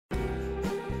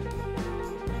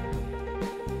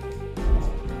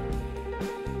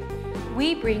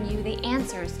we bring you the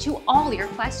answers to all your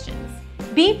questions.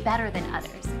 Be better than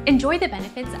others. Enjoy the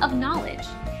benefits of knowledge.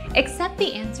 Accept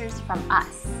the answers from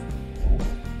us.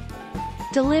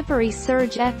 Delivery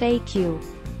Surge FAQ.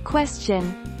 Question: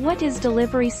 what is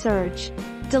Delivery Surge?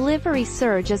 Delivery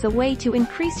Surge is a way to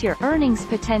increase your earnings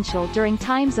potential during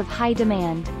times of high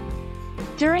demand.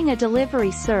 During a delivery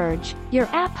surge, your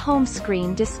app home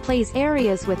screen displays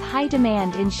areas with high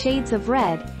demand in shades of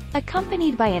red,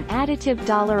 accompanied by an additive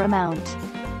dollar amount.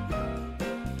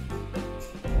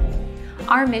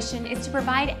 Our mission is to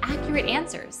provide accurate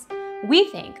answers. We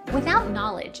think without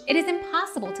knowledge, it is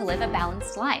impossible to live a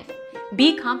balanced life.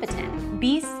 Be competent,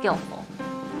 be skillful.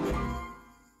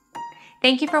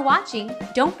 Thank you for watching.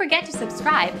 Don't forget to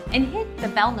subscribe and hit the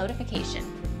bell notification.